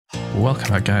Welcome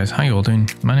back, guys. How you all doing?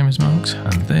 My name is Marx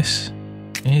and this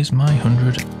is my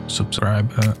 100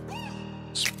 subscriber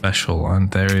special, and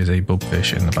there is a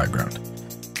bubfish in the background.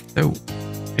 So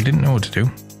I didn't know what to do,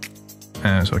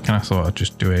 so I kind of thought I'd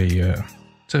just do a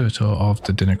server tour of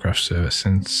the Dinnercraft server,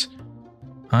 since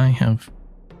I have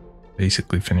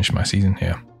basically finished my season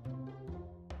here.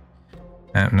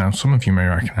 Now some of you may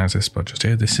recognize this spot just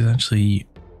here. This is actually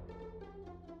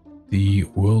the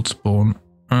world spawn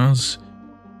as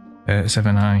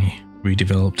 7i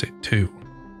redeveloped it too,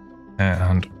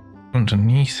 and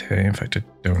underneath here, in fact I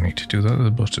don't need to do that with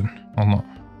a button, I'll not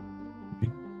be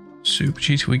super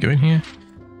cheaty. We go in here,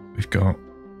 we've got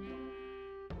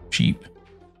sheep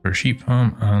for a sheep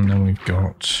farm, and then we've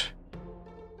got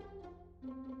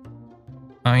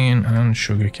iron and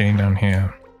sugarcane down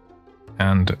here,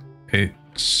 and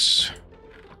it's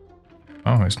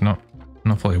it's not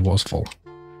full, it was full.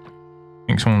 I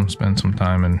think someone spent some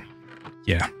time and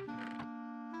yeah,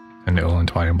 turned it all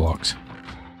into iron blocks.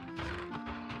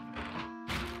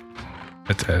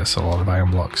 It's a lot of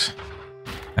iron blocks.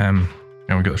 And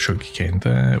we got the sugarcane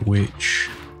there, which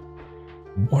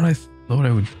what I thought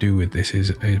I would do with this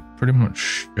is pretty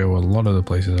much show a lot of the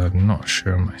places I've not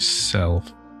shown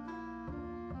myself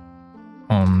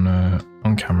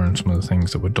on camera, and some of the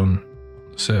things that were done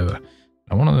on the server.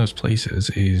 Now one of those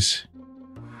places is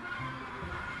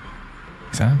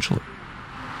actually,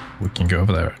 we can go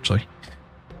over there actually.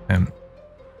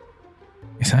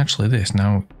 It's actually this.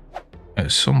 Now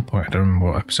at some point, I don't remember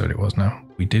what episode it was now,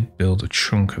 we did build a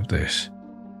chunk of this,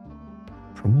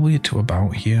 probably to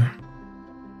about here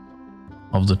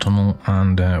of the tunnel,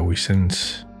 and we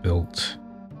since built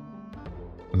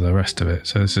the rest of it.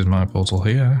 So this is my portal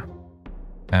here,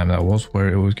 and that was where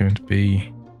it was going to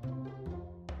be.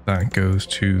 That goes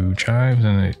to Chives,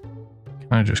 and it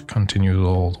kind of just continues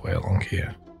all the way along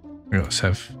here. We got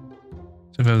Sev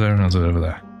over there and another over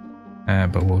there,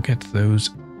 but we'll get to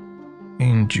those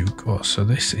in due course. So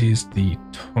this is the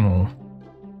tunnel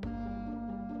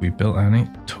we built, and it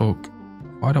took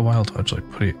quite a while to actually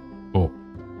put it up.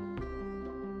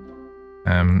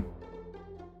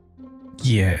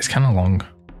 Yeah, it's kind of long.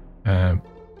 I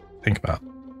think about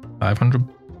 500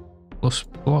 plus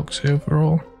blocks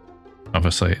overall.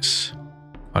 Obviously it's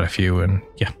quite a few, and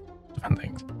yeah, different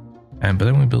things. But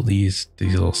then we built these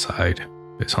little side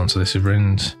bits on. So this is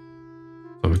Rins.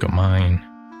 So we've got mine.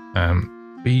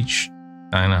 Each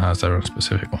diner has their own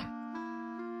specific one.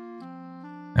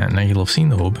 And now you'll have seen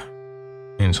the hub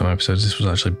in some episodes. This was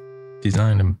actually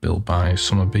designed and built by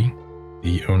Summerby,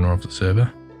 the owner of the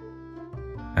server,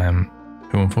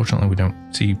 who unfortunately we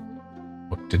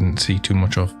didn't see too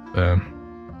much of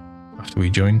after we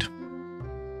joined.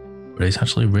 But it's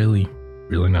actually really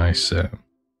nice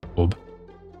hub.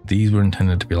 These were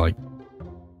intended to be like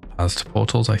paths to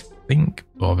portals, I think,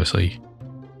 but obviously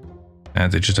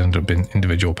they just ended up being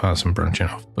individual paths and branching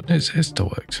off, but it still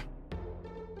works.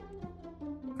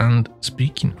 And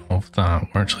speaking of that,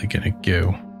 we're actually going to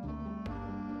go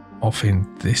off in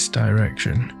this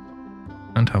direction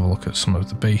and have a look at some of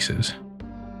the bases.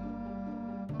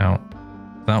 Now,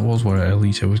 that was where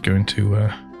Elito was going to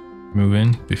move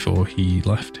in before he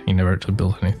left. He never actually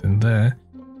built anything there.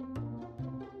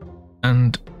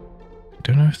 And I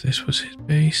don't know if this was his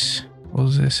base.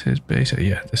 Was this his base?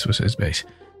 Yeah, this was his base.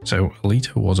 So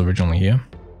Alito was originally here,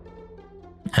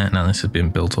 and now this has been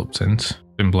built up since,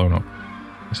 been blown up.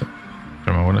 I don't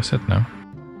remember what I said now.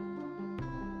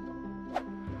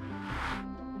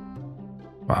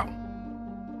 Wow,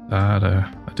 that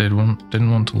I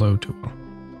didn't want to load too well.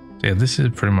 So yeah, this is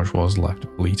pretty much what's left of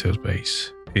Alito's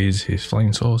base. Is his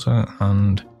flame saucer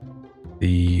and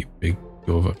the big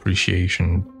Gov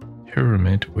appreciation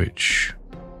pyramid, which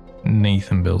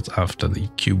Nathan built after the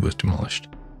cube was demolished.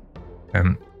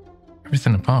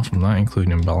 Everything apart from that,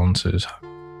 including imbalances,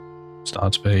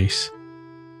 start space,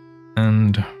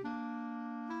 and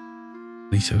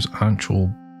Lito's actual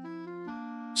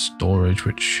storage,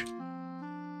 which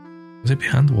was it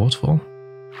behind the waterfall?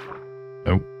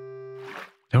 Oh,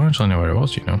 don't actually know where it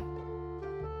was, you know.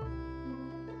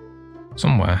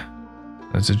 Somewhere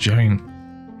there's a giant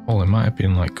hole. It might have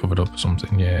been like covered up or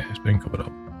something. Yeah, it's been covered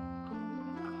up.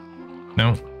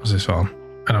 No, was this farm?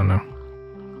 I don't know.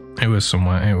 It was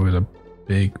somewhere. It was a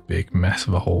big mess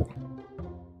of a hole.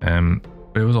 But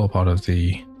it was all part of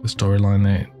the storyline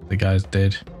that the guys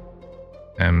did.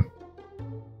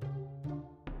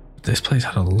 This place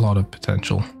had a lot of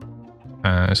potential.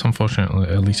 It's unfortunately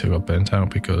Alito got burnt out,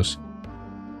 because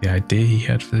the idea he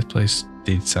had for this place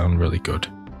did sound really good.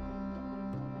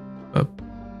 But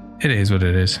it is what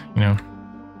it is, you know.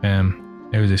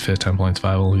 It was his first time playing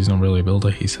survival. He's not really a builder.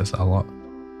 He says that a lot.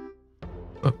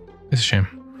 But it's a shame.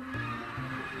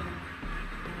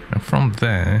 And from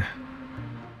there,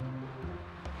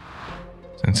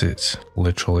 since it's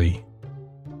literally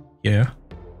here,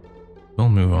 we'll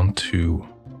move on to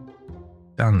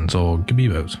stands or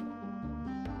gazebos.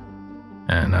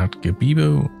 And now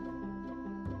gazebo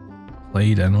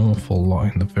played an awful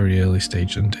lot in the very early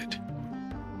stage and did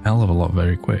a hell of a lot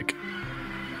very quick.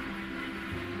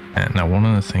 And now one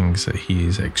of the things that he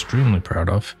is extremely proud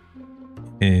of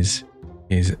is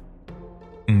his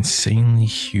insanely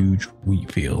huge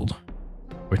wheat field,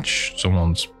 which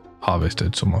someone's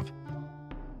harvested some of.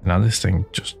 Now this thing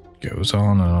just goes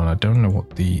on and on. I don't know what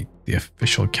the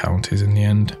official count is in the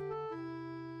end.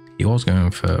 He was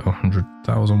going for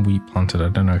 100,000 wheat planted. I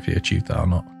don't know if he achieved that or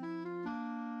not.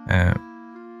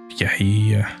 Yeah,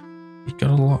 he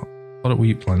got a lot of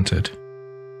wheat planted.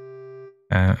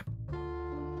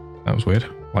 That was weird,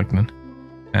 lightning.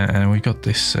 And we got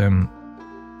this.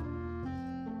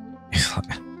 It's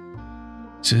like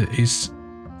it's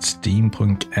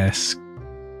steampunk-esque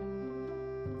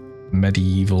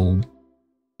medieval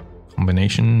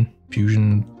combination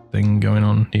fusion thing going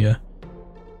on here.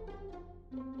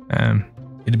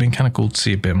 It'd have been kind of cool to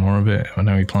see a bit more of it. I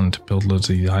know he planned to build loads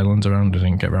of these islands around, I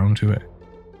didn't get around to it.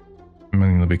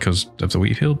 Mainly because of the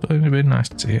wheat field, but it'd have been nice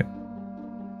to see it.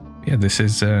 Yeah, this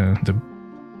is the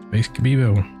base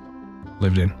gazebo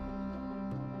lived in.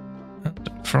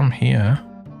 And from here,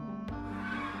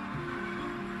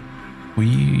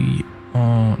 we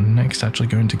are next actually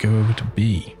going to go over to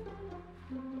B,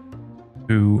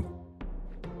 who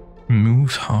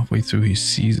moved halfway through his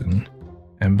season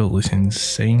and built this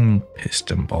insane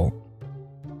piston bolt.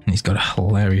 And he's got a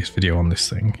hilarious video on this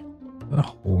thing. The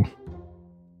whole...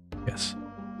 Yes.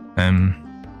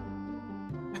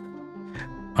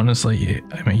 Honestly,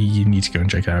 I mean, you need to go and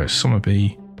check it out. It's Summer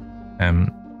B.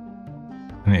 And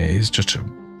it is just a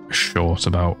short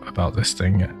about this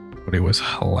thing, but it was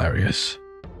hilarious.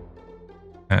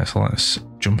 So let's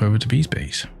jump over to B's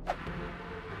base.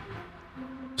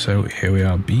 So here we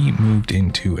are. B moved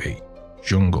into a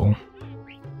jungle.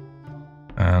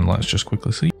 And let's just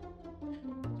quickly see.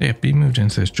 Yeah, B moved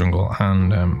into this jungle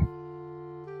and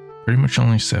pretty much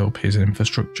only set up his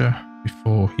infrastructure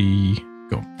before he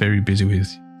got very busy with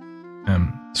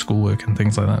schoolwork and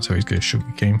things like that. So he's got a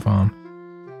sugarcane farm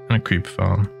and a creeper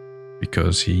farm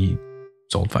because he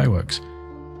sold fireworks,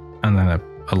 and then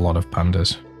a lot of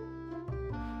pandas.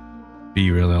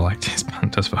 B really liked his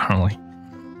pandas apparently.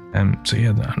 So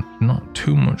yeah, not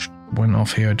too much went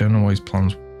off here. I don't know what his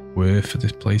plans were for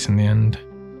this place in the end.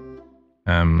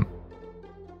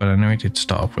 But I know he did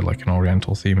start off with like an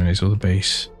oriental theme in his other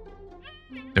base.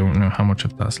 Don't know how much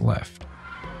of that's left.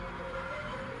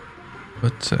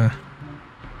 But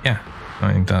yeah,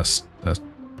 I think that's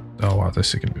oh wow,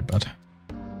 this is gonna be bad.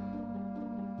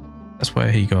 That's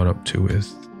where he got up to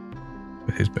with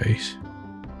his base.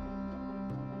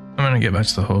 I'm gonna get back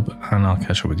to the hub and I'll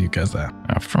catch up with you guys there.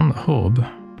 Now from the hub,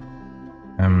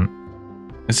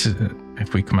 this is,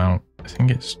 if we come out, I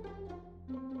think it's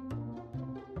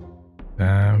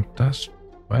that's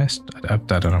west. I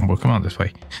don't know. We'll come out this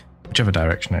way, whichever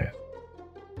direction it is.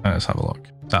 Let's have a look.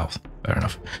 South. Fair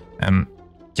enough.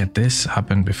 Yeah, this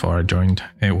happened before I joined.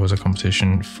 It was a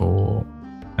competition for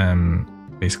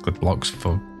basically blocks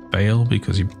for Vale,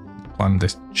 because he planned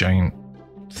this giant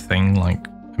thing like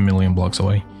a million blocks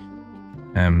away.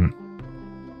 And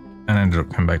ended up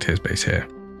coming back to his base here,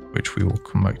 which we will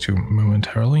come back to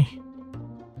momentarily.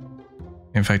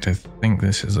 In fact, I think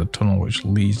this is a tunnel which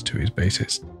leads to his base.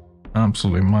 It's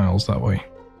absolutely miles that way.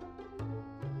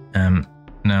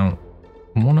 Now,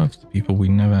 one of the people we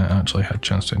never actually had a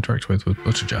chance to interact with was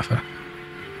Butter Jaffa,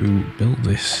 who built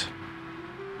this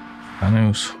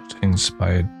Thanos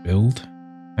inspired build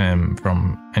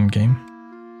from Endgame.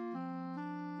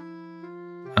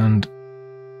 And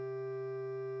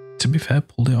to be fair,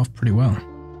 pulled it off pretty well.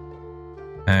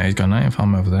 He's got an iron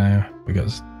farm over there. We got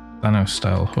Thanos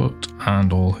style hut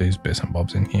and all his bits and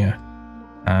bobs in here.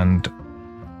 And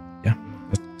yeah,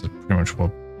 that's pretty much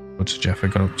what Butter Jaffa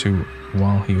got up to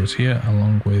while he was here,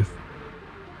 along with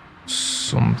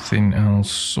something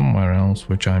else somewhere else,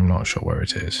 which I'm not sure where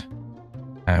it is.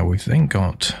 We've then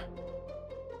got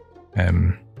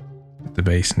the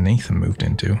base Nathan moved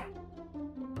into,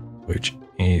 which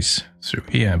is through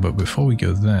here. But before we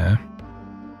go there,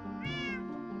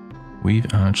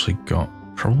 we've actually got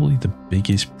probably the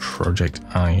biggest project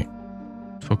I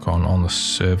took on the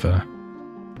server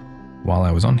while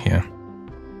I was on here,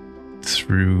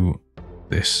 through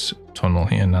this tunnel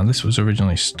here. Now, this was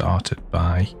originally started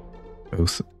by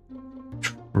both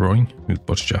Troy, who's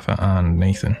Butter Jaffa, and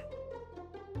Nathan.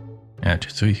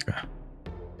 Just 3 ago.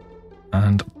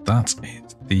 And that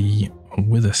is the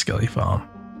Wither Skelly farm.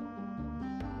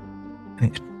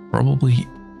 It's probably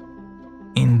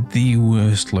in the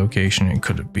worst location it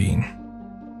could have been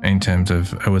in terms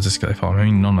of where's the skelly farm. I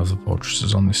mean, none of the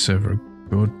fortresses on this server are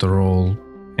good. They're all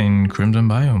in crimson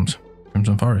biomes,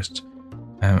 crimson forests.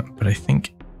 But I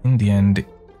think in the end,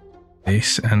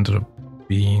 this ended up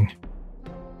being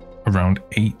around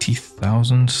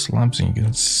 80,000 slabs, and you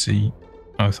can see.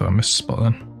 Oh, I thought I missed a spot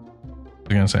then. I was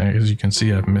gonna say, as you can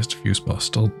see, I've missed a few spots.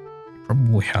 Still,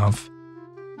 probably have.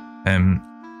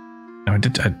 I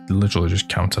literally just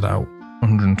counted out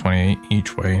 128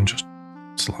 each way and just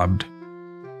slabbed.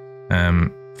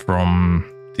 From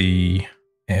the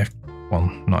well,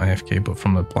 not AFK, but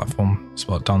from the platform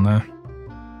spot down there.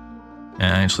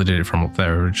 And I actually did it from up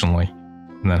there originally,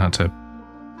 and then had to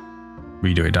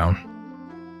redo it down.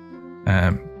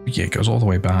 Yeah, it goes all the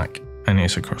way back, and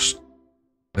it's across.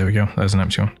 There we go. There's an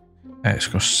empty one. It's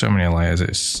across so many layers.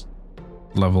 It's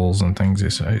levels and things.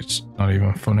 It's not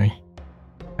even funny.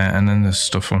 And then there's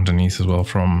stuff underneath as well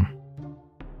from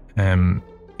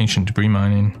ancient debris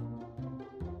mining.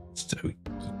 So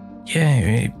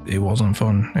yeah, it wasn't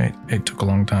fun. It took a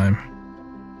long time.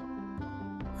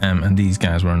 And these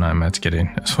guys were a nightmare to get in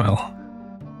as well.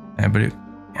 But it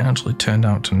actually turned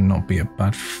out to not be a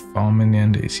bad farm in the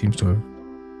end. It seems to have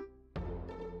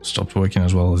stopped working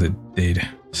as well as it did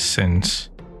since.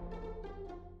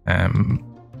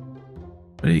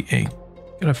 But it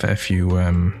got a fair few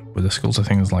with the skulls. I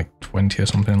think there's like 20 or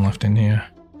something left in here.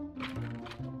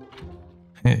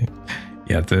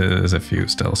 Yeah, there's a few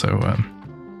still, so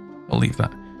I'll leave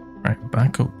that. Right,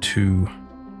 back up to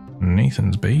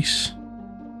Nathan's base,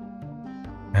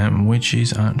 which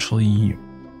is actually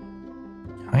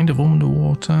kind of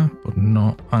underwater, but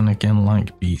not. And again,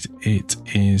 like Beat, it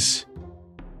is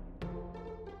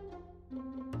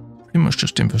pretty much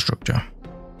just infrastructure.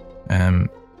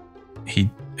 He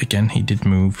did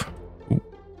move.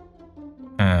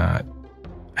 I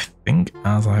think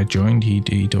as I joined,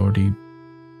 he'd already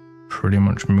pretty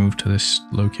much moved to this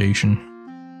location.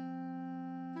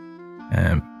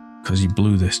 Because he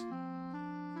blew this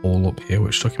all up here,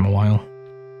 which took him a while.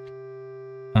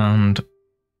 And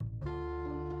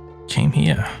came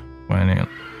here when it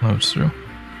loads through.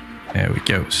 There we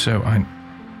go. So I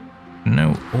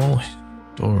know all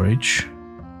storage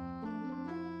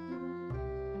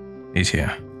is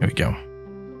here. Here we go.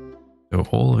 So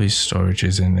all of his storage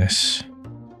is in this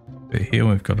bit here.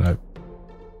 We've got a...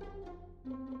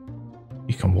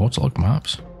 You can waterlog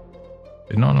maps.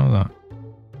 Did not know that.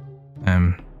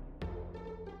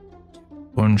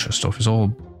 Bunch of stuff is all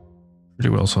pretty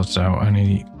well sorted out, and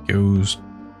it goes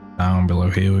down below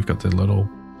here. We've got the little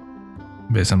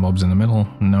bits and bobs in the middle.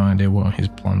 No idea what his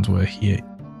plans were here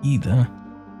either.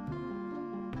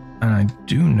 And I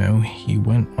do know he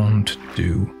went on to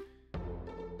do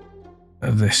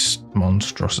this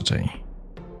monstrosity.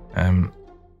 I'm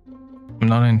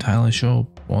not entirely sure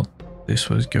what this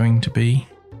was going to be.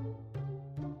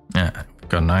 Yeah, we've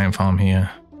got an iron farm here.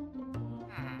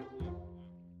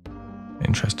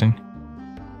 Interesting.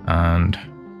 And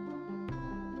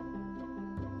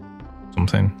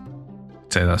something.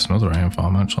 I'd say that's another iron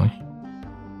farm actually.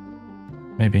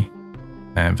 Maybe.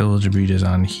 Villager breeders,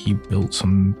 and he built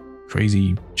some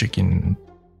crazy chicken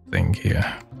thing here.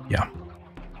 Yeah.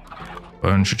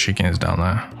 Bunch of chickens down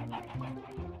there.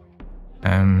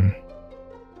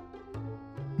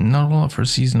 Not a lot for a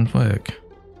season's work,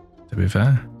 to be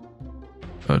fair.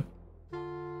 But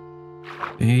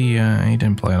he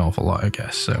didn't play an awful lot, I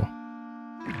guess, so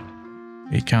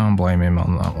you can't blame him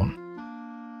on that one.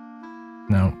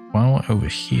 Now, while we're over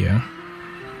here,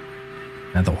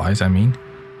 otherwise, I mean,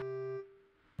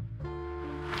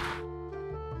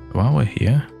 while we're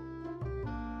here,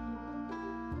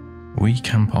 we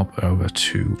can pop over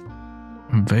to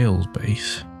Vale's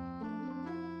base,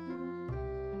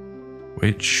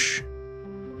 which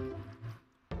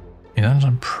is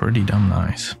actually pretty damn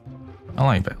nice. I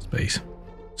like Vale's base.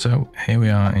 So here we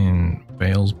are in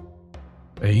Vale's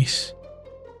base,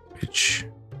 which,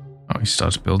 oh, he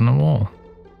starts building a wall.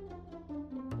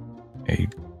 A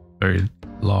very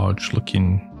large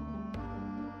looking,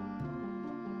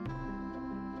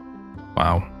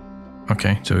 wow.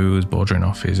 Okay, so he was bordering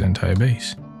off his entire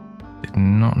base. Did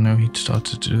not know he'd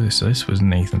started to do this. So this was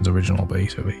Nathan's original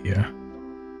base over here.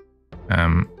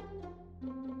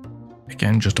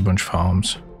 Again, just a bunch of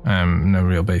farms. No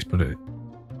real base, but it,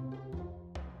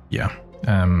 yeah.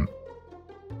 But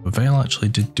Vale actually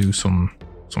did do some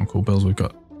cool builds. We've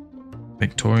got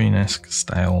Victorian-esque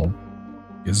style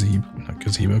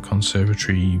gazebo,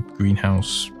 conservatory,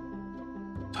 greenhouse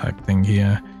type thing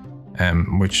here,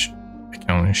 which I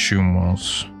can only assume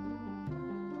was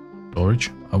storage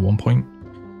at one point.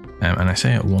 And I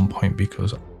say at one point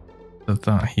because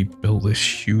that, he built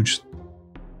this huge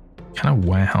kind of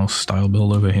warehouse style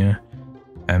build over here.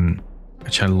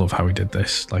 Which I love how he did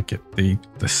this. Like the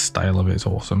style of it is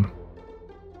awesome.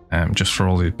 Just for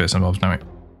all these bits and bobs. Now it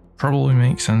probably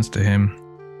makes sense to him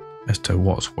as to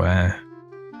what's where,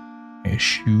 I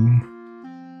assume.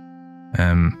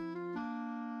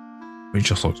 It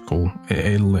just looks cool.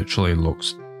 It literally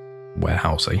looks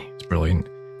warehousey. It's brilliant.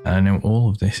 And I know all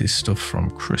of this is stuff from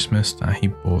Christmas that he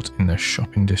bought in the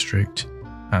shopping district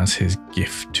as his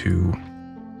gift to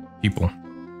people.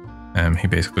 He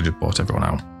basically just bought everyone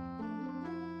out,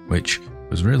 which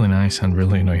was really nice and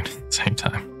really annoying at the same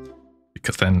time,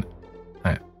 because then,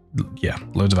 yeah,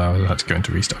 loads of hours I had to go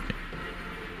into restocking.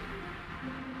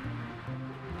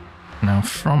 Now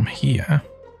from here,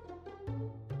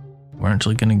 we're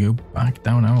actually going to go back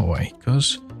down our way,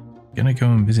 because we're going to go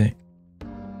and visit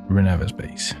Reneva's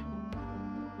base.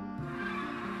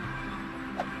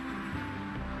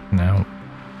 Now,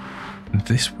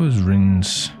 this was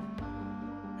Rin's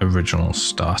original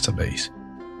starter base,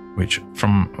 which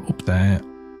from up there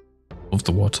above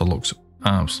the water looks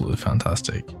absolutely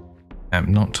fantastic.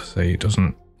 Not to say it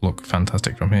doesn't look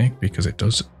fantastic from here, because it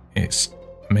does. It's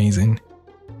amazing.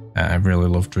 I really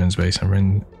loved Rin's base, and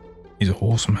Rin is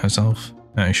awesome herself.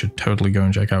 You should totally go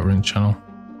and check out Rin's channel.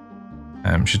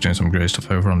 She's doing some great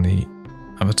stuff over on the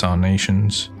Avatar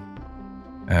Nations.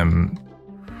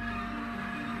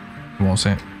 Was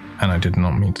it? And I did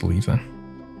not mean to leave then.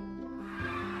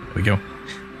 There we go.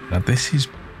 Now this is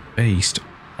based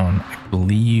on, I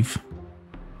believe,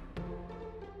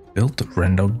 build that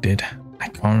Rendog did. I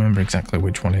can't remember exactly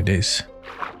which one it is.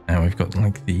 And we've got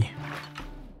like the,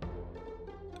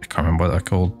 I can't remember what they're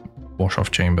called, wash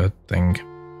off chamber thing.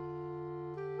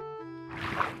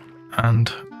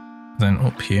 And then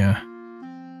up here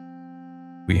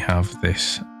we have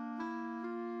this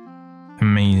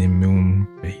amazing moon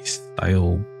base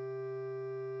style,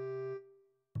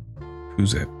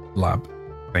 who's it, lab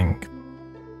thing.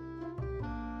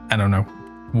 I don't know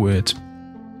words,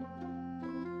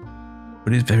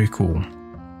 but it's very cool.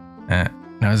 Now,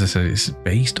 as I said, it's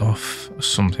based off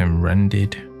something Ren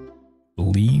did, I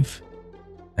believe.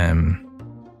 Don't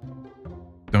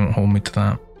hold me to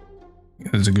that.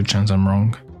 There's a good chance I'm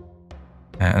wrong.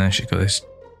 And then she's got this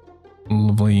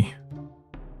lovely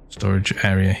storage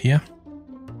area here.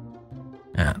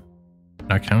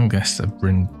 I can guess that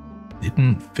Bryn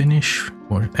didn't finish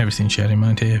everything she had in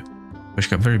mind here, but she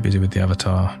got very busy with the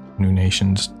Avatar New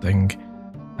Nations thing,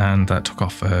 and that took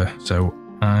off for her. So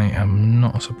I am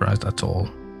not surprised at all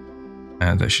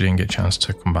that she didn't get a chance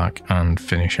to come back and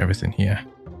finish everything here.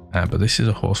 But this is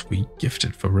a horse we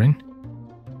gifted for Rin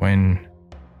when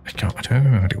I don't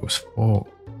remember what it was for.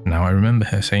 Now I remember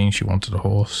her saying she wanted a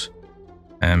horse,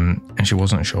 and she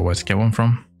wasn't sure where to get one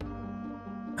from.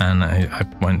 And I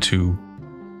went to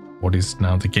what is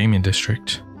now the gaming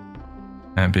district.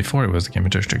 And before it was the gaming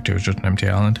district, it was just an empty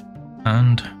island,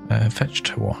 and fetched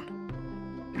her one.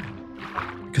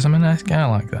 Because I'm a nice guy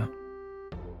like that.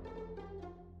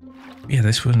 Yeah,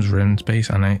 this one's Rin's base,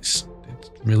 and it's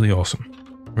really awesome.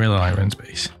 Really like Rin's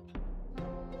base.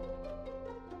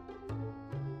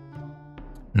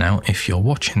 Now, if you're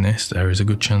watching this, there is a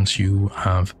good chance you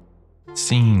have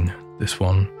seen this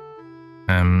one.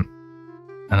 And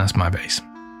that's my base.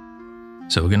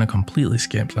 So we're going to completely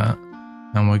skip that,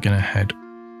 and we're going to head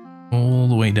all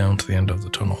the way down to the end of the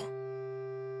tunnel,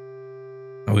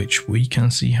 which we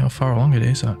can see how far along it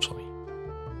is actually.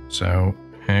 So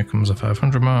here comes the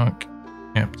 500 mark.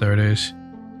 Yep, there it is.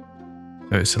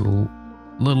 So it's a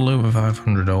little over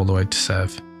 500 all the way to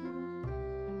Sev.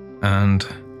 And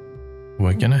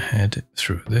we're going to head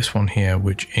through this one here,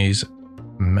 which is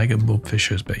Mega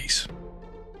Bubfisher's base.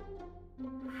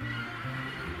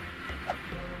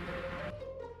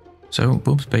 So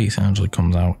Bub's base actually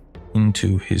comes out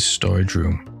into his storage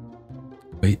room,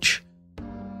 which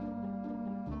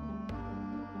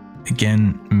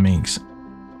again makes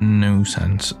no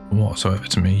sense whatsoever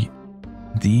to me.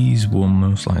 These will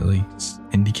most likely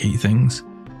indicate things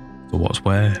for what's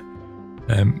where.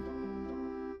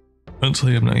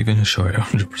 Actually, I'm not even sure it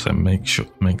 100%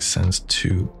 makes sense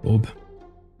to Bub.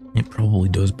 It probably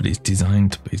does, but it's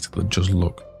designed to basically just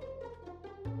look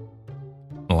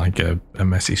like a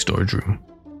messy storage room.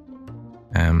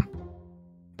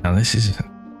 Now this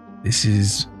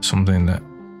is something that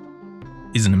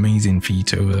is an amazing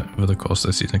feat over the course of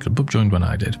the season, because Bub joined when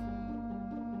I did.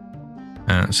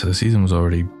 So the season was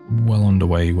already well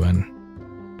underway when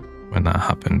that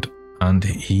happened, and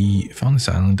he found this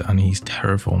island and he's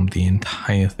terraformed the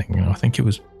entire thing. You know, I think it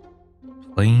was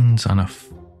plains and a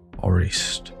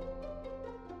forest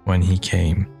when he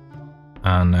came,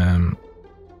 and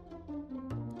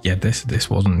yeah, this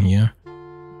wasn't here.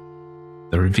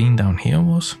 The ravine down here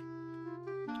was,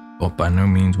 but by no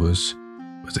means was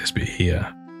this bit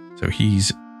here. So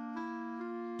he's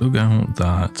dug out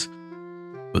that,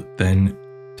 but then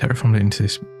terraformed it into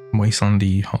this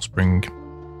wastelandy hot spring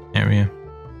area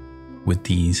with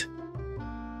these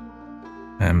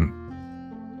kind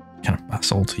of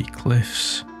basalty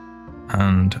cliffs,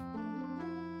 and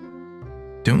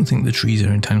don't think the trees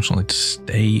are intentionally to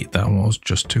stay. That was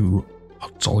just to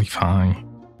solidify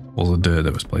all the dirt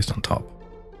that was placed on top.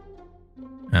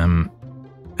 And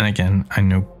again, I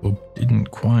know Bub didn't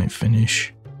quite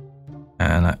finish,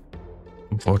 and that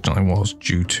unfortunately was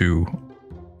due to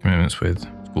commitments with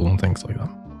school and things like that.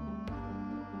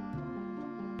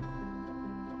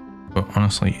 But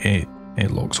honestly,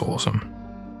 it looks awesome.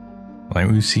 Like,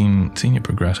 we've seen it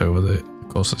progress over the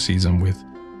course of the season with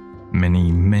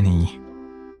many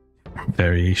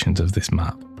variations of this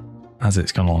map as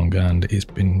it's gone along, and it's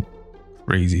been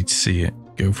crazy to see it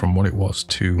go from what it was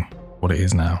to what it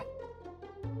is now.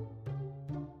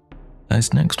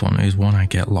 This next one is one I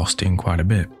get lost in quite a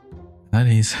bit. That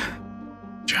is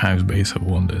Chive's Base of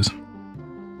Wonders.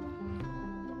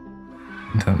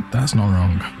 That's not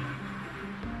wrong.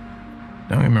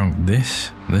 Don't get me wrong,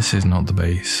 this is not the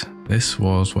base. This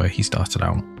was where he started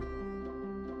out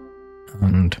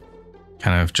and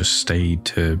kind of just stayed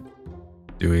to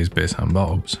do his bits and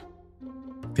bobs.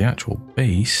 The actual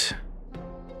base,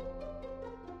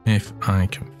 if I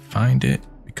can find it,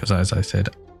 because as I said,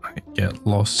 I get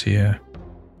lost here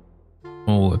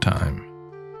all the time.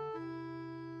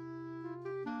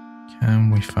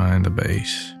 Can we find the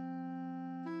base?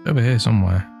 It's over here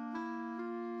somewhere.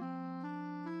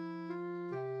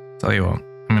 Tell you what,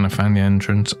 I'm gonna find the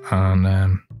entrance and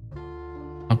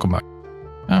I'll come back.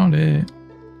 Found it.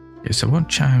 Okay, so what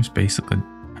Chives basically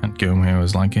had going here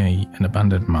was like an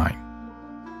abandoned mine.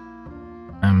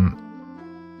 At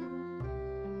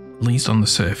least on the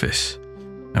surface.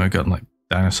 Now we've got like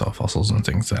dinosaur fossils and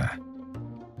things there.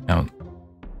 Now,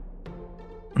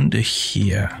 under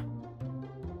here,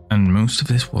 and most of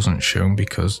this wasn't shown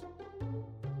because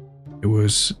it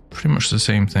was pretty much the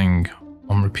same thing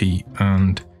on repeat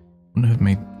and wouldn't have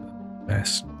made the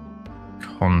best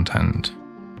content.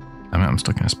 I mean, I'm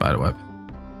stuck in a spider web.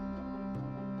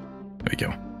 There we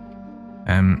go.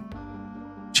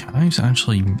 Chives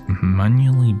actually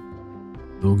manually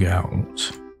dug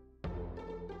out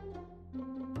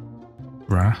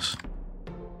grass.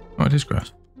 Oh, it is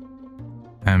grass.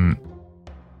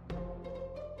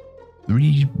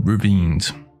 3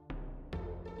 ravines.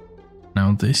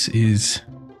 Now this is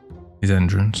his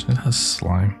entrance. It has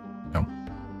slime. No,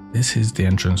 this is the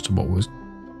entrance to what was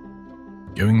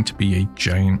going to be a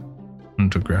giant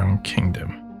underground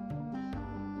kingdom.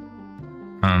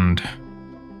 And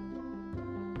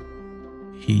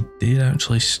he did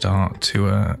actually start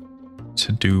to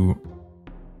do,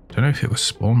 I don't know if it was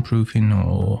spawn proofing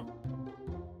or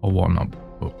whatnot,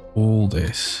 but all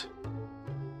this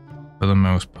for the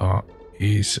most part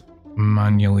is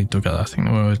manually dug out. I think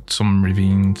there were some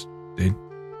ravines did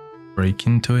break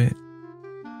into it,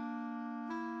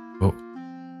 but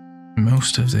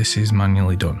most of this is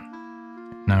manually done.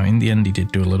 Now in the end he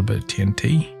did do a little bit of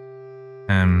TNT,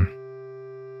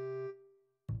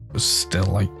 but still,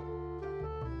 like,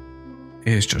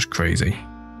 it is just crazy.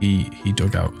 He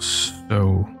dug out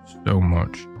so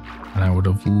much, and I would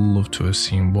have loved to have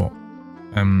seen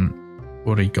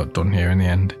what he got done here in the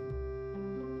end.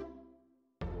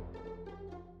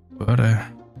 But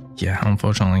yeah,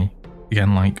 unfortunately,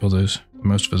 again, like others,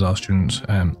 most of us are students,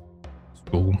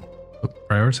 school took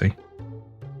priority,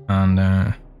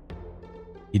 and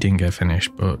he didn't get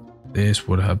finished. But this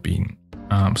would have been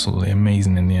absolutely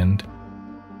amazing in the end.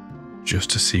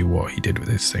 Just to see what he did with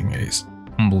this thing, it's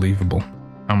unbelievable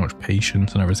how much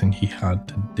patience and everything he had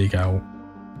to dig out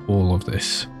all of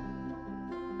this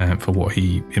for what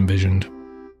he envisioned.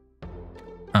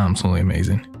 Absolutely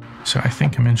amazing. So I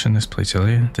think I mentioned this place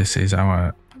earlier. This is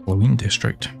our Halloween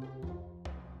district,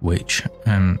 which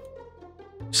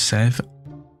Sev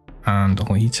and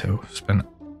Alito spent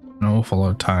an awful lot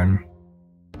of time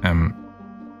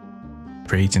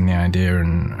creating the idea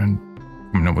and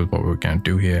coming up with what we were going to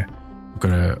do here. We've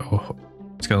got a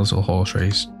skeletal horse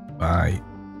race by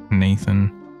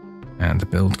Nathan and the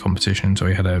build competition. So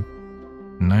we had a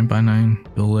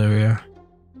 9x9 build area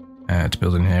to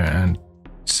build in here, and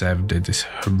Sev did this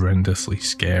horrendously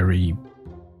scary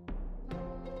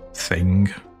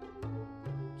thing.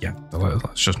 Yeah,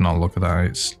 let's just not look at that.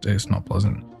 It's not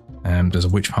pleasant. There's a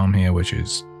witch farm here, which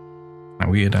is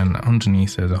weird, and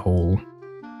underneath there's a whole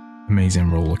amazing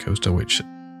roller coaster, which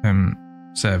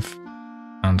Sev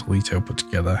and Alito put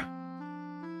together.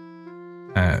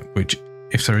 which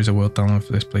if there is a world download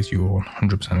for this place, you will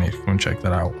 100% need to go and check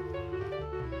that out.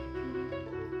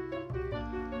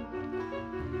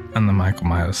 And the Michael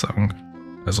Myers song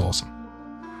is awesome.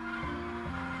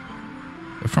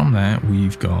 But from there,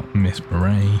 we've got Miss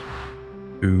Murray,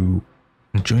 who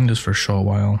joined us for a short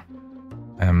while,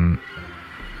 and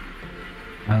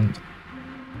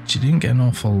she didn't get an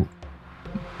awful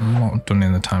lot done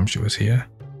in the time she was here,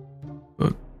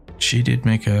 but she did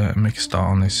make a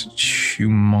start on this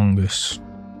humongous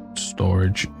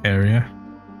storage area.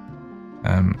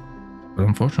 But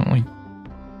unfortunately,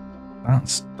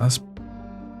 that's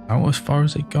about as far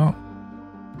as it got.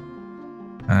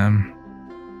 And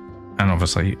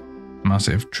obviously,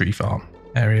 massive tree farm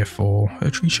area for her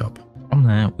tree shop. From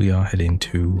there, we are heading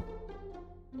to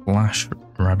Flash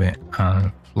Rabbit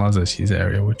and Flazzy's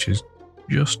area, which is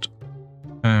just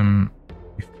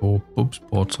before Bub's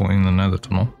portal in the Nether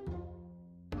tunnel.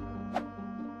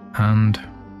 And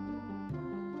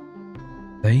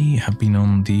they have been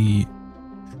on the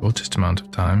shortest amount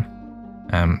of time.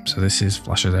 So this is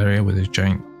Flash's area with his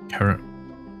giant carrot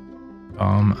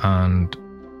farm and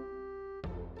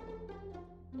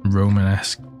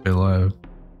Romanesque villa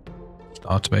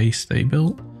starter base they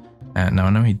built. Now I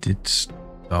know he did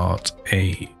start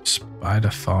a spider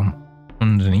farm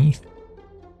underneath,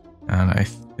 and I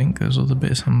think there's other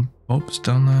bits and bobs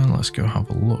down there. Let's go have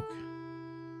a look.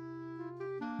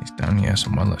 He's down here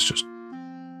somewhere. Let's just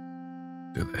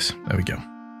do this. There we go.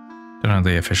 Don't have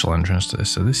the official entrance to this.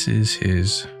 So this is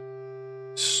his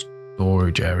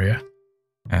storage area.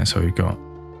 And so we've got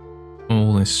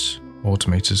all this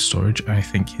automated storage. I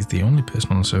think he's the only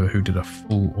person on the server who did a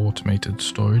full automated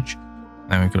storage.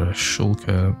 Then we've got a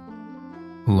shulker,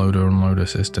 loader unloader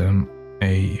system,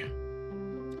 a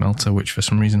smelter, which for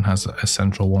some reason has a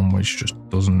central one which just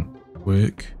doesn't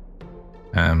work.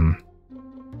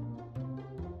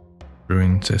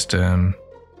 Brewing system.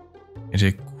 It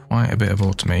did quite a bit of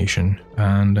automation,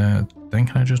 and then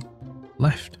kind of just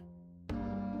left.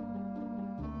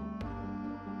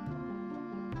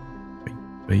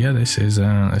 But yeah, this is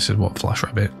what Flash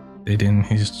Rabbit did in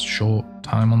his short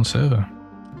time on the server.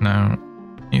 Now,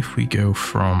 if we go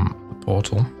from the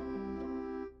portal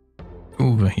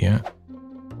over here,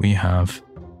 we have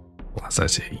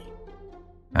Flazzy.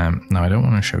 Now I don't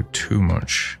want to show too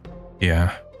much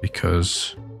here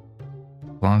because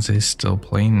Flaz is still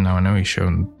playing. Now I know he's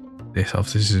shown this off.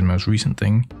 This is his most recent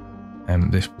thing.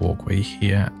 This walkway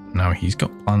here. Now he's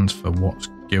got plans for what's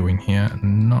going here.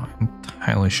 Not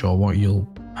entirely sure what. You'll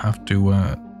have to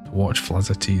watch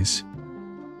Flazzy's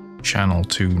channel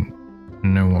to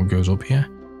know what goes up here.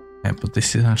 But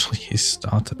this is actually his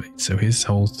starter base. So his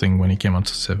whole thing when he came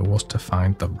onto the server was to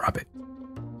find the rabbit.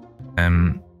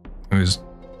 He was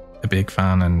a big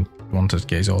fan and wanted to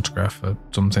get his autograph or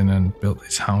something and built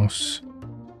this house.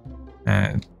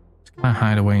 To kind of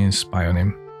hide away and spy on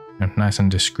him. A nice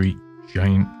and discreet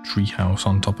giant tree house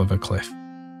on top of a cliff.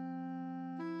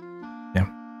 Yeah,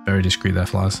 very discreet there,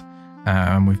 Flaz.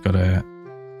 And we've got a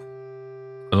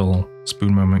little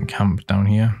Spoon Moment camp down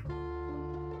here.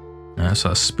 So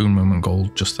that's Spoon Moment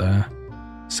Gold just there.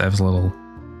 Sev's little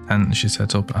tent she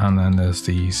set up, and then there's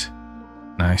these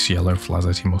nice yellow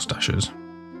Flazzy mustaches.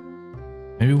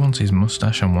 Maybe once his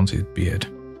mustache and once his beard.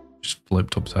 Just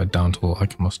flipped upside down to look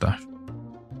like a mustache.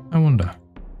 I wonder.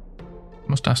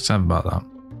 Must ask Sev about that.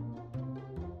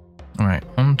 Alright,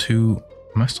 on to...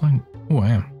 Am I still in... Oh, I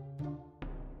am.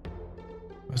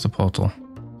 Where's the portal?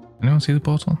 Anyone see the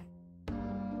portal?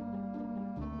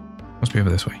 Must be over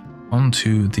this way. On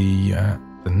to the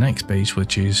next base,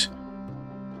 which is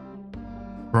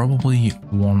probably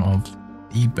one of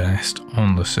the best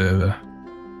on the server.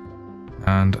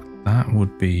 And that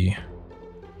would be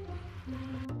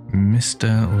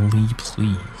Mr. Lee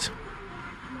Please.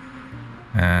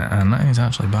 And that is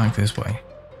actually back this way.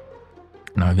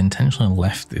 Now I've intentionally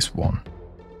left this one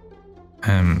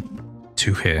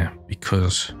to here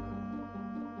because,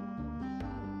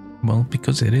 well,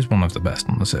 because it is one of the best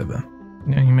on the server.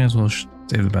 You know, you may as well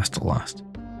save the best to last.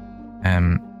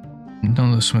 None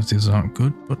of the smithies aren't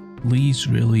good, but Lee's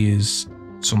really is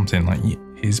something. Like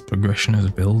his progression as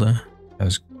a builder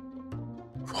has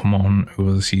come on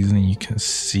over the season, and you can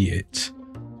see it.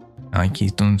 Like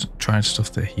he's tried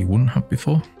stuff that he wouldn't have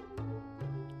before,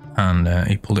 and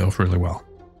he pulled it off really well.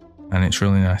 And it's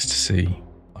really nice to see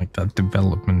like that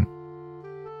development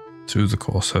through the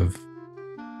course of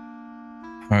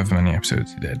however many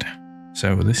episodes he did.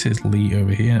 So this is Lee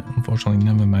over here. Unfortunately,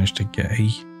 never managed to get a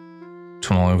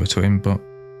tunnel over to him, but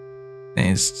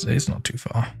it's not too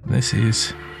far. This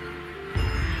is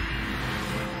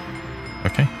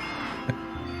okay.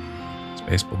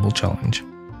 Space Bubble Challenge.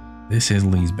 This is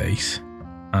Lee's base.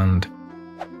 and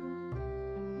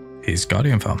his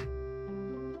guardian farm.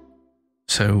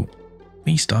 So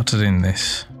we started in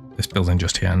this building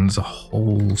just here, and there's a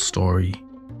whole story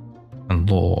and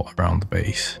lore around the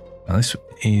base. Now this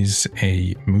is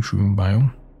a mushroom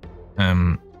biome,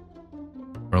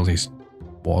 or at least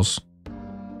was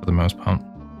for the most part.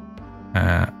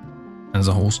 There's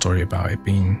a whole story about it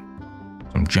being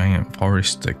some giant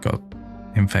forest that got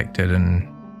infected and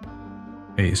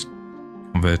it's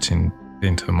converting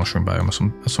into a mushroom biome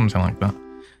or something like that.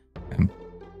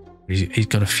 He's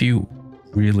got a few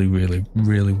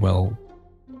really well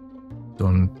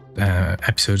done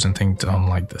episodes and things on,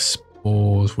 like the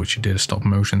spores, which he did a stop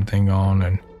motion thing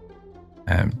on,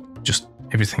 and just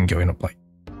everything going up. Like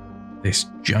this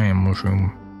giant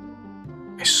mushroom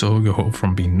is so go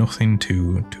from being nothing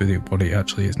to what it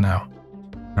actually is now,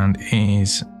 and it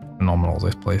is phenomenal,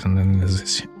 this place. And then there's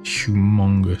this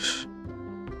humongous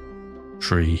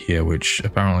tree here which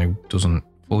apparently doesn't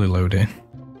fully load in.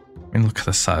 I mean, look at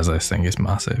the size of this thing, it's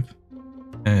massive.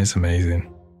 It's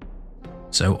amazing.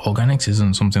 So organics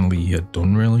isn't something Lee had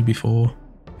done really before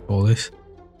this,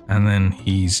 and then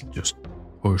he's just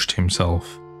pushed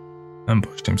himself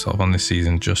on this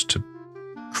season just to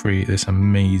create this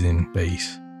amazing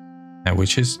base,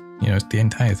 which is, you know, the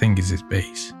entire thing is his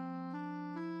base,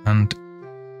 and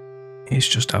it's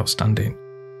just outstanding.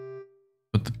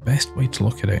 But the best way to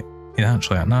look at it is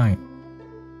actually at night.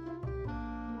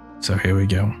 So here we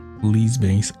go, Lee's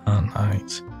base at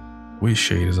night with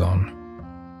shaders on,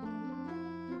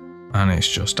 and it's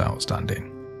just outstanding.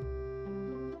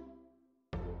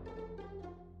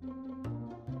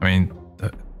 I mean,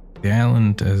 the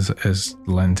island has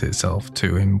lent itself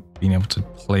to him being able to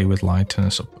play with light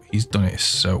and stuff, but he's done it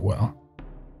so well,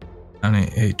 and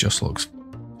it just looks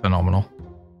phenomenal.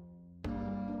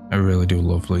 I really do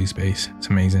love Lee's base, it's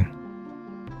amazing.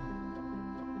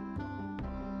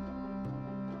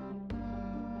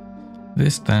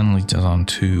 This then leads us on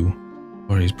to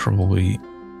what is probably,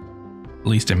 at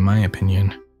least in my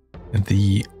opinion,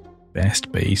 the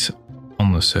best base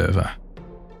on the server,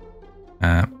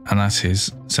 and that's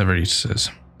his Severitas.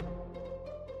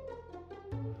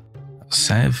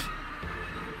 Sev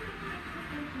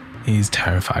is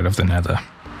terrified of the Nether,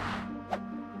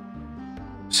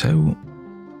 so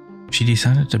she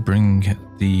decided to bring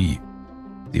the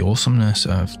awesomeness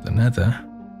of the Nether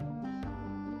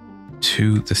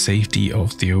to the safety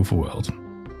of the overworld,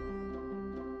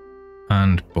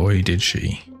 and boy did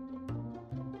she.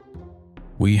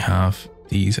 We have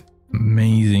these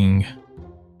amazing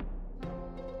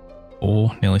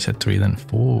nearly said 3 then,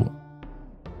 4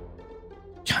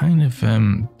 kind of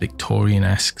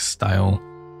Victorian-esque style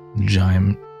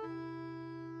giant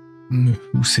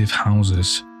massive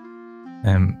houses,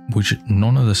 which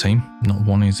none are the same, not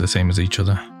one is the same as each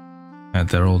other.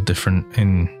 They're all different,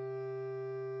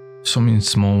 some in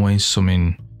small ways, some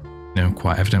in, you know,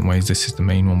 quite evident ways. This is the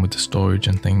main one with the storage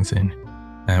and things in.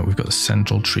 We've got the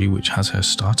central tree, which has her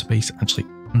starter base actually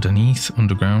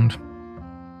underground,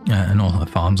 and all her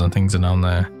farms and things are down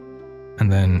there.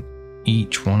 And then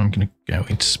each one, I'm going to go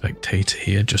into spectator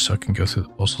here just so I can go through the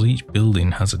puzzles. Each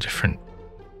building has a different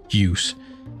use.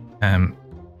 Now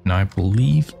I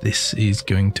believe this is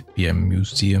going to be a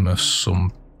museum of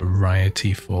some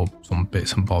variety for some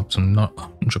bits and bobs. I'm not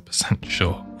 100%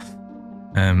 sure.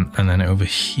 And then over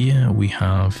here we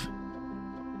have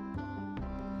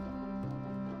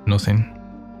nothing.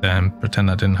 Pretend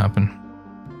that didn't happen.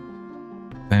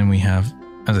 Then we have,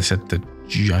 as I said, the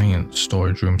giant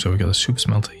storage room. So we got the super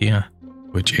smelter here,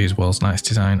 which is World's Nice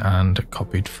design and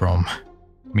copied from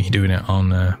me doing it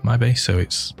on my base. So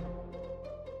it's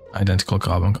identical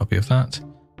carbon copy of that.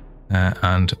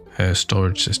 And her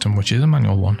storage system, which is a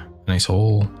manual one, and it's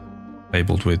all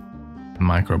labeled with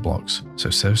micro blocks. So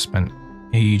Sev spent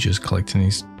ages collecting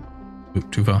these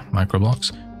Tuva micro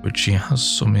blocks, which she has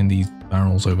some in these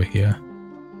barrels over here.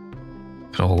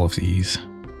 Look at all of these.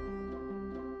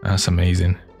 That's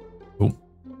amazing. Oh,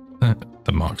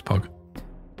 the Marx Pog.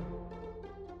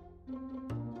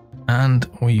 And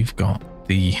we've got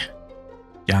the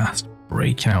gas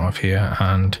breaking out of here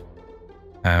and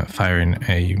firing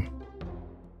a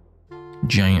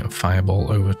giant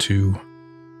fireball over to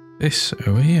this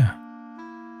over here.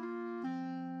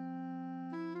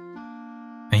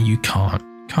 And you can't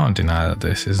deny that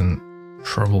this isn't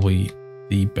probably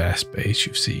the best base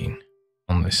you've seen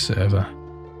on this server.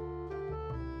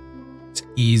 It's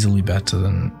easily better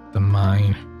than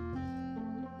mine.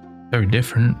 Very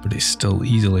different, but it's still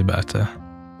easily better.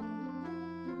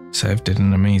 Sev did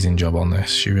an amazing job on this,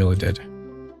 she really did.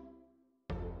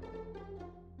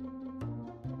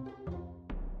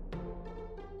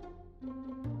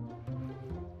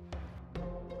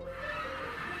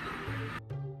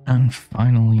 And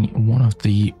finally, one of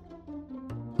the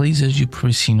places you've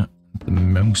probably seen the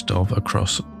most of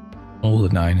across all the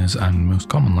diners and most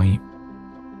commonly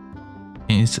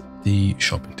is the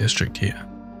shopping district here.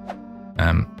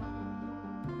 And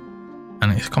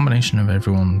it's a combination of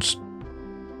everyone's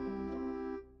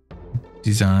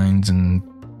designs and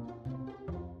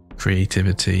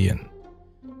creativity and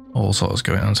all sorts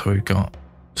going on. So we've got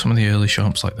some of the early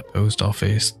shops like the post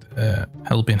office,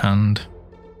 Helping Hand.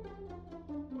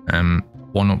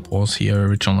 One Up was here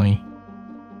originally.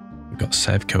 We've got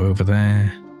Sevco over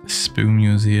there, the Spoon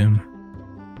Museum,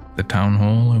 the Town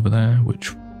Hall over there,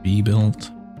 which we built.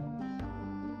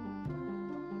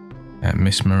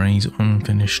 Miss Murray's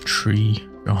Unfinished Tree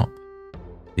Shop,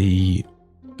 the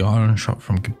garden shop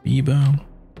from Gabebo,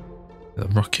 the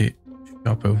Rocket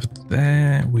shop over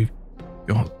there. We've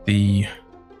got the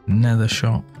Nether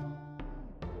shop,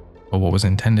 or what was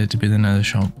intended to be the Nether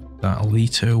shop that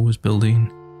Alito was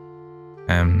building.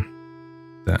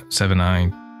 That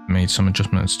 7i made some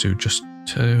adjustments to just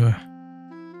to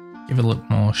give a little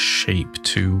more shape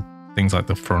to things like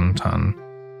the front and,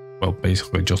 well,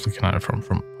 basically just looking at it from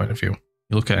front point of view.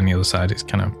 You look at any other side, it's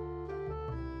kind of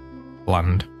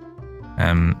bland.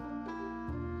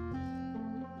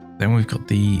 Then we've got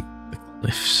the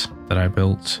cliffs that I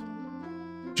built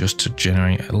just to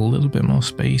generate a little bit more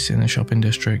space in the shopping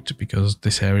district, because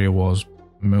this area was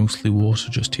mostly water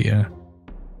just here.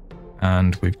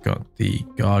 And we've got the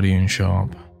Guardian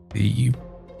shop, the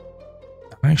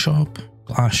dye shop,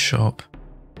 glass shop,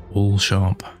 wool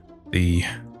shop, the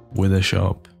wither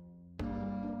shop,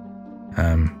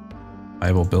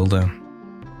 Bible builder,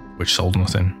 which sold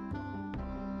nothing,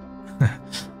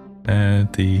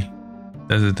 the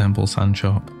Desert Temple sand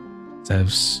shop,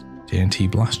 Zev's TNT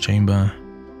blast chamber,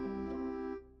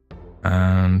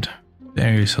 and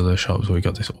various other shops. We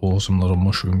got this awesome little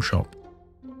mushroom shop,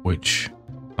 which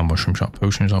mushroom shop,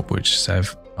 potion shop, which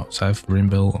not Sev,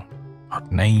 Rimbill,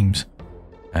 odd names.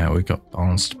 We got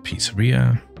Balanced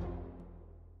Pizzeria,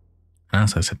 and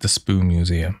as I said, the Spoon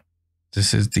Museum.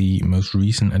 This is the most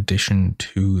recent addition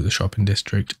to the shopping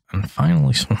district, and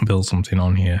finally someone built something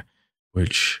on here,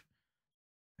 which,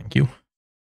 thank you.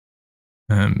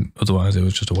 Otherwise it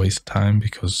was just a waste of time,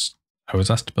 because I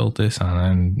was asked to build this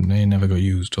and they never got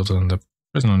used other than the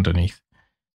prison underneath.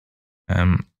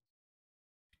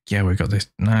 Yeah, we've got this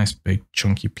nice big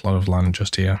chunky plot of land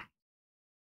just here.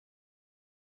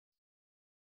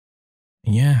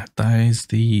 Yeah, that is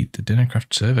the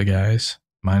Dinnercraft server, guys,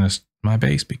 minus my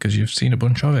base, because you've seen a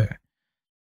bunch of it.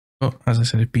 But as I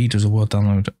said, if B does a world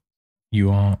download, you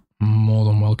are more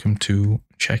than welcome to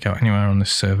check out anywhere on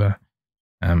this server.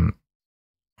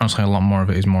 Honestly, a lot more of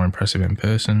it is more impressive in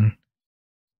person,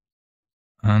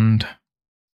 and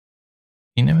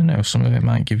you never know, some of it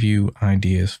might give you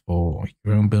ideas for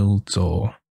your own builds,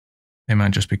 or it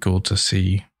might just be cool to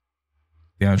see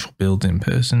the actual build in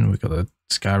person. We've got the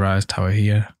Skyrise Tower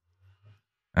here.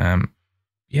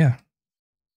 Yeah,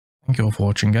 thank you all for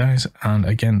watching, guys, and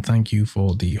again, thank you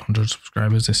for the 100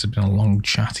 subscribers. This has been a long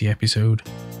chatty episode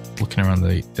looking around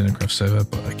the Dinnercraft server,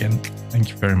 but again, thank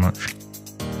you very much,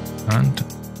 and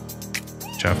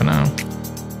ciao for now.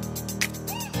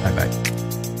 Bye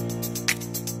bye.